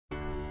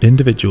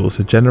Individuals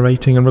are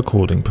generating and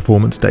recording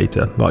performance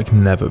data like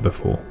never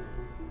before.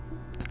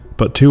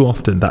 But too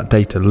often that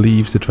data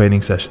leaves the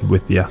training session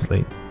with the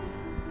athlete.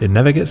 It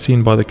never gets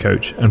seen by the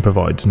coach and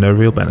provides no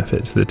real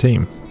benefit to the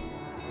team.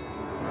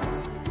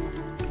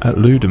 At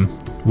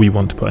Ludum, we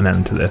want to put an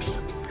end to this.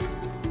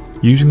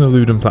 Using the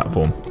Ludum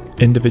platform,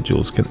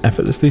 individuals can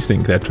effortlessly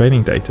sync their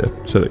training data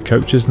so that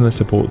coaches and the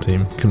support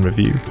team can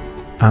review,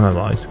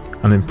 analyse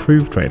and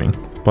improve training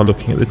by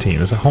looking at the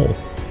team as a whole.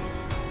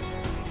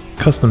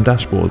 Custom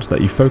dashboards let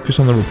you focus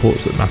on the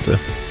reports that matter,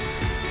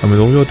 and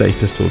with all your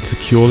data stored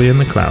securely in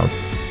the cloud,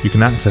 you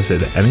can access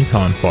it at any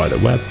time via the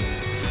web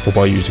or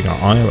by using our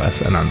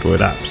iOS and Android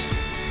apps.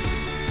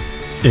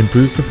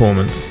 Improve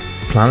performance,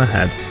 plan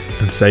ahead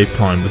and save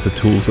time with the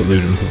tools that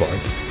Ludum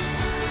provides.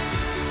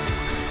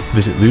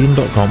 Visit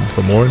ludum.com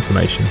for more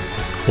information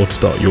or to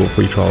start your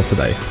free trial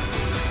today.